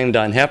got blamed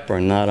on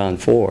Hepburn, not on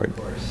Ford.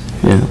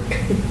 Yeah.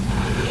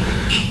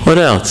 What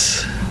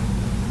else?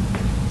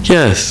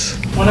 Yes.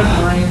 One of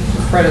my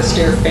Fred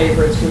Astaire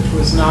favorites, which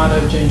was not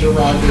of Ginger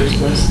Rogers,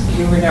 was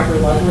You Were Never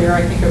Lovelier,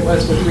 I think it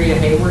was, with Rita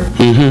Hayworth.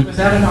 Mm-hmm. Was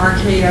that an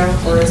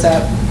RKO, or is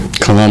that?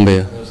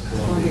 Columbia.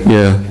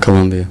 Yeah,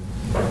 Columbia.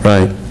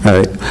 Right.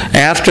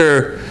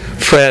 After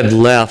Fred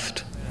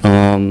left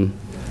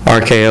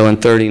RKO in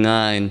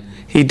 '39,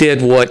 he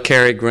did what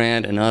Cary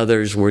Grant and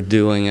others were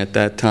doing at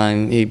that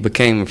time. He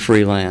became a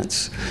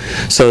freelance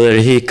so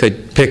that he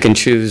could pick and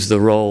choose the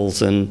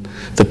roles and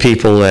the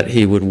people that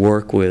he would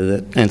work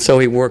with. And so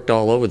he worked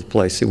all over the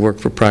place. He worked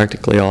for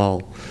practically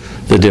all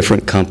the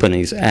different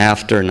companies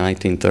after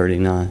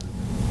 1939.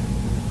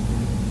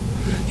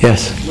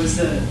 Yes?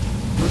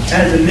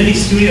 At the mini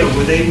studio,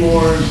 were they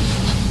more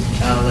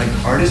like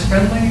artist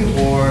friendly,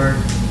 or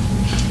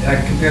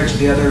compared to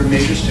the other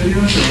major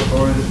studios,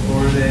 or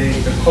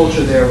the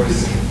culture there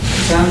was, it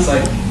sounds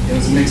like it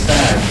was a mixed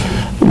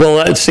bag?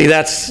 Well, see,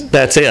 that's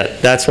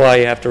it. That's why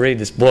you have to read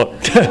this book.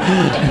 Because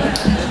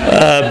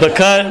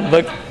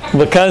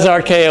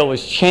RKO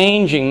was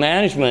changing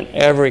management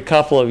every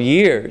couple of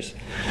years,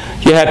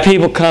 you had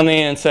people come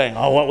in and say,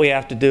 oh, what we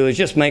have to do is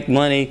just make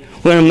money.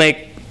 We're going to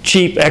make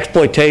cheap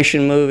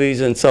exploitation movies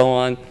and so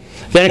on.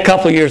 Then a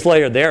couple of years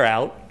later, they're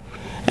out,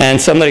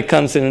 and somebody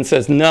comes in and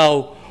says,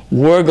 no,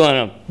 we're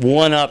going to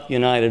one-up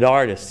United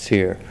Artists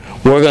here.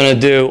 We're going to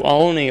do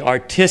only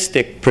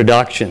artistic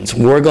productions.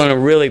 We're going to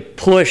really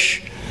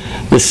push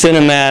the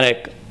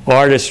cinematic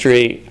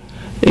artistry,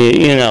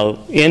 you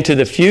know, into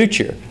the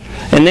future.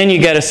 And then you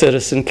get a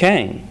Citizen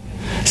Kane.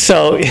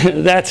 So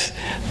that's,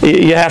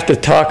 you have to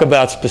talk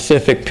about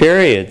specific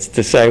periods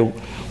to say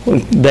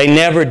they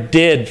never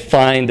did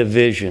find a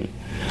vision.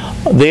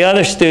 The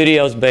other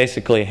studios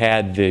basically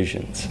had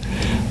visions,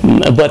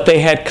 but they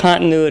had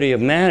continuity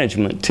of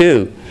management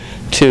too,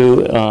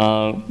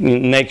 to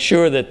make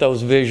sure that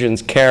those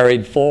visions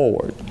carried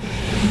forward.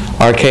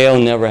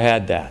 RKO never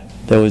had that.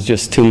 There was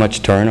just too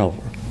much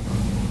turnover.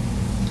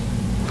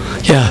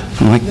 Yeah,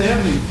 Mike? Do they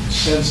have any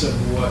sense of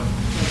what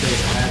they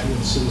had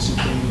with Citizen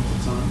Kane at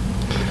the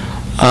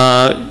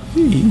time?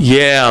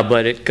 Yeah,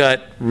 but it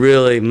got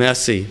really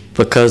messy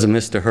because of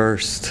Mr.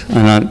 Hearst.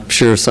 And I'm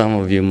sure some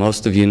of you,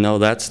 most of you know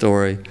that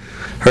story.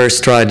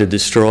 Hearst tried to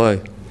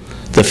destroy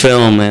the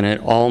film, and it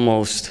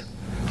almost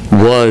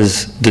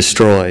was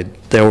destroyed.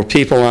 There were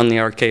people on the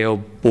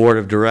RKO board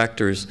of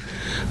directors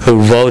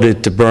who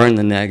voted to burn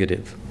the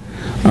negative.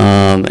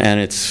 And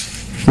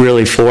it's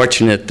really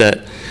fortunate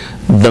that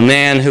the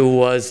man who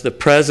was the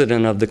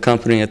president of the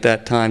company at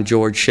that time,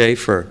 George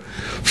Schaefer,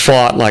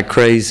 fought like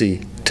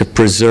crazy to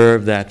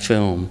preserve that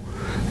film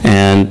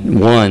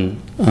and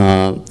won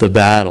the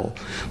battle.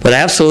 But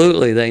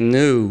absolutely, they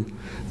knew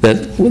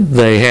that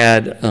they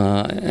had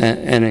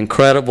an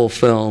incredible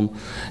film.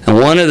 And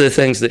one of the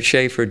things that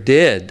Schaefer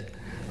did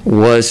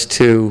was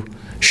to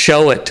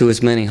show it to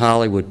as many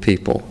Hollywood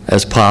people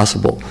as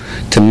possible,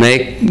 to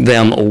make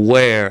them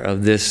aware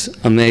of this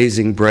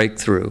amazing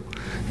breakthrough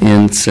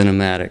in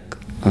cinematic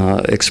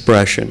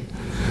expression.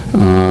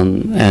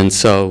 And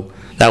so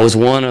that was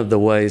one of the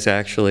ways,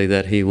 actually,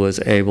 that he was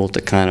able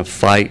to kind of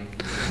fight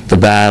the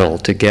battle,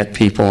 to get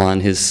people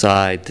on his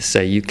side to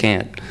say, you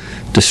can't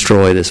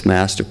destroy this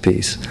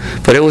masterpiece.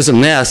 But it was a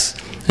mess,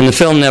 and the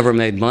film never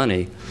made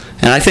money.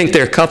 And I think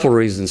there are a couple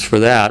reasons for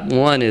that.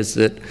 One is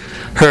that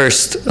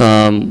Hearst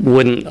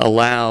wouldn't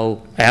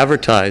allow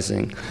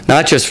advertising,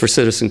 not just for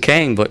Citizen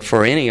Kane, but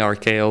for any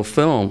RKO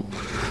film,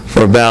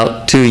 for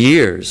about 2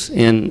 years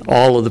in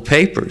all of the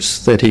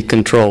papers that he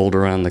controlled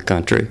around the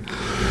country.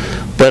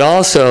 But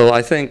also,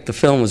 I think the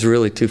film was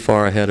really too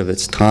far ahead of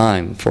its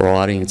time for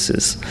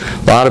audiences.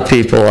 A lot of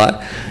people,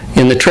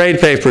 in the trade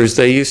papers,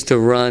 they used to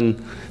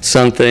run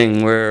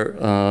something where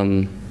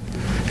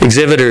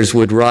exhibitors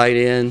would write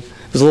in.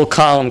 There's a little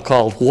column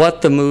called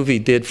What the Movie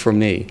Did for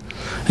Me.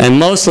 And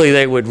mostly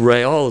they would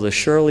write, oh, the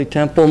Shirley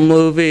Temple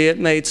movie, it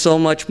made so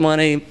much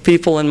money.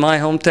 People in my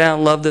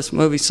hometown love this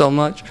movie so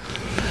much.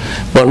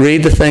 But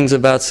read the things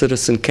about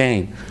Citizen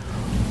Kane.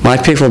 My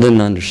people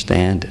didn't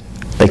understand it.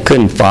 They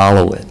couldn't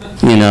follow it,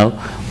 you know.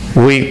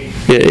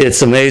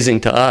 It's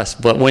amazing to us,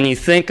 but when you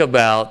think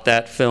about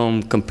that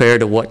film compared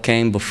to what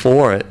came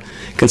before it,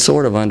 you can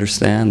sort of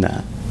understand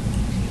that.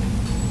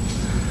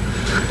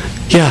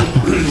 Yeah?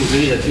 Was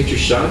any of that picture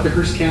shot at the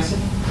Hearst Castle?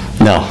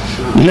 No.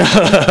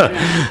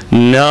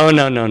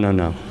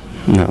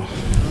 No.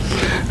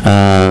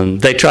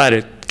 They try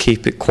to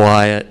keep it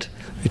quiet.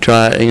 They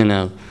try, you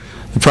know.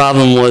 The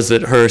problem was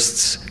that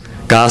Hearst's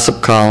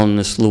gossip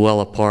columnist,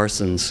 Luella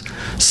Parsons,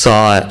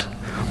 saw it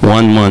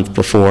 1 month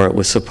before it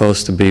was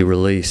supposed to be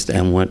released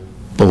and went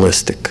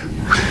ballistic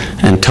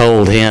and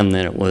told him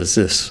that it was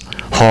this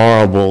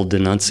horrible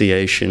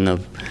denunciation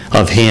of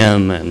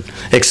him and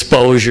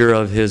exposure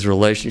of his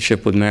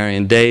relationship with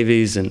Marion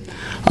Davies and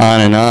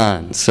on and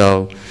on.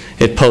 So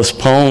it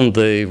postponed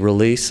the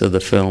release of the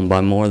film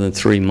by more than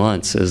 3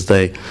 months as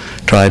they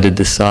tried to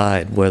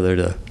decide whether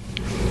to,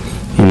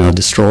 you know,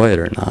 destroy it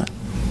or not.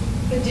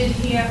 But did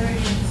he ever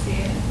even see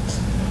it?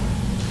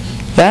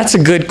 That's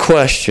a good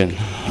question.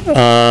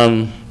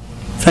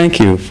 Thank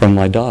you from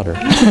my daughter.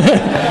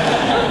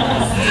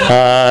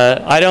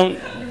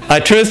 I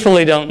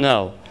truthfully don't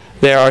know.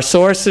 There are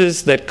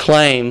sources that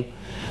claim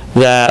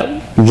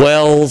that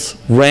Wells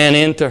ran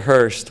into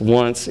Hearst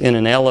once in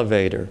an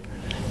elevator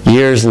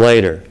years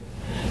later,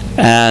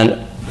 and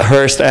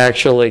Hearst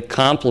actually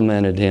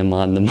complimented him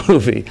on the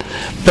movie.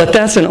 But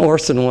that's an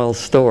Orson Welles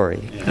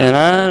story, and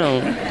I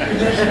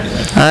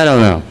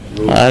don't know.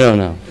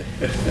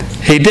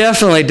 He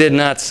definitely did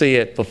not see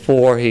it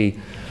before he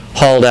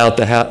hauled out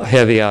the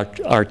heavy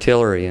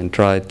artillery and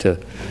tried to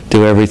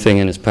do everything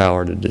in his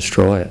power to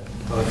destroy it.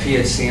 Well, if he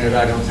had seen it,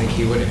 I don't think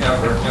he would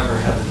ever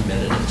have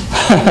admitted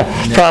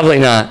it.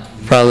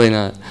 Probably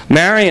not.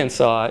 Marion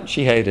saw it.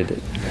 She hated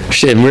it.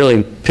 It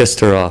really pissed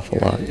her off a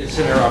lot. It's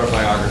in her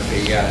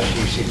autobiography, yeah.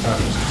 She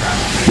thought it was crap.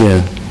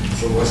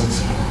 Yeah. It wasn't.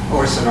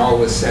 Orson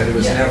always said it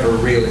was never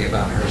really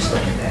about her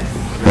stuff.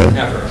 Right.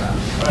 Never about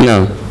it.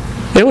 No.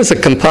 It was a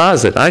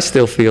composite. I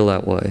still feel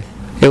that way.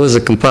 It was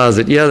a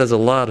composite. Yeah, there's a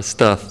lot of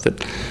stuff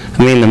that,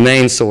 I mean, the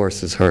main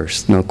source is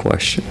Hearst, no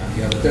question.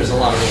 Yeah, but there's a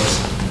lot of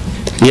Orson.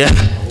 Yeah.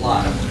 A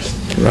lot of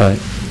Orson. Right.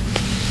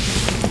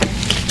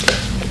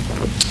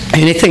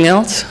 Anything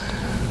else?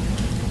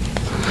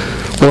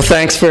 Well,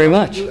 thanks very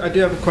much. I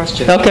do have a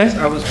question. Okay.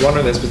 I was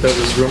wondering this, but there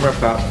was rumor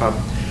about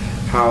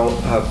how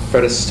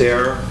Fred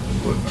Astaire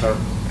had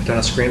done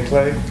a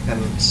screenplay,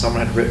 and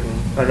someone had written,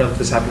 I don't know if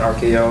this happened at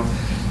RKO,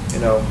 you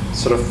know,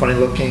 sort of funny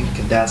looking,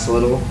 can dance a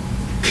little.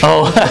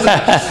 Oh.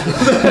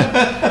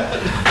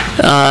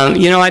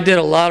 You know, I did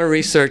a lot of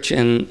research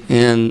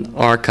in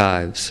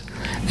archives,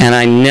 and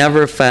I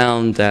never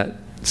found that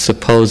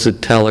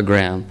supposed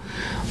telegram.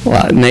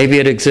 Well, maybe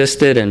it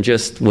existed and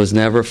just was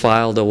never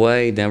filed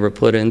away, never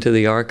put into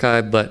the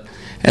archive, but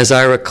as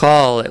I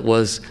recall, it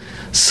was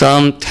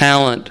some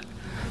talent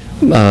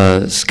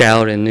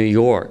scout in New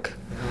York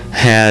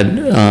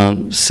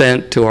had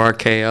sent to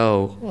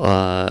RKO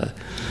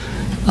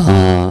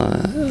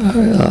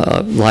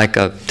like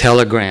a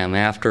telegram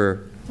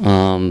after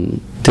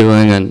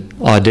doing an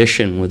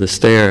audition with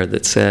Astaire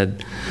that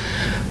said,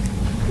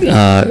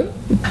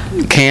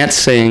 can't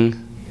sing,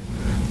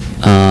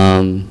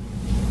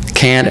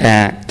 can't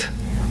act,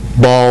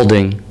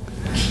 balding,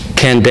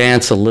 can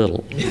dance a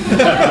little.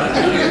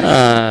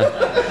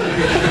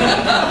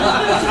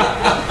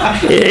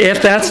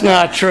 If that's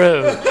not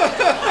true,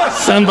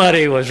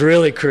 somebody was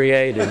really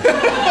creative.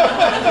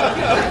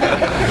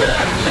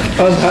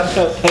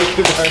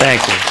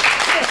 Thank you.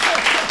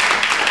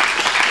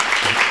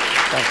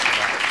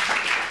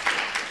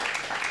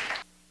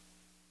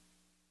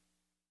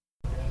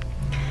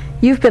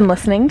 You've been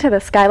listening to the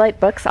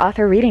Skylight Books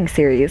author reading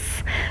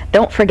series.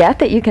 Don't forget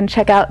that you can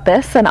check out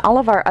this and all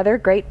of our other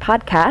great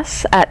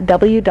podcasts at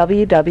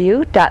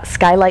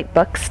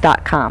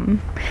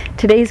www.skylightbooks.com.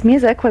 Today's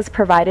music was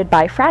provided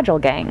by Fragile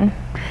Gang.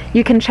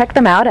 You can check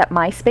them out at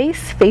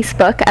MySpace,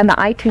 Facebook, and the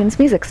iTunes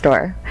Music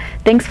Store.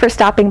 Thanks for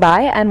stopping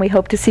by, and we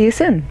hope to see you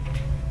soon.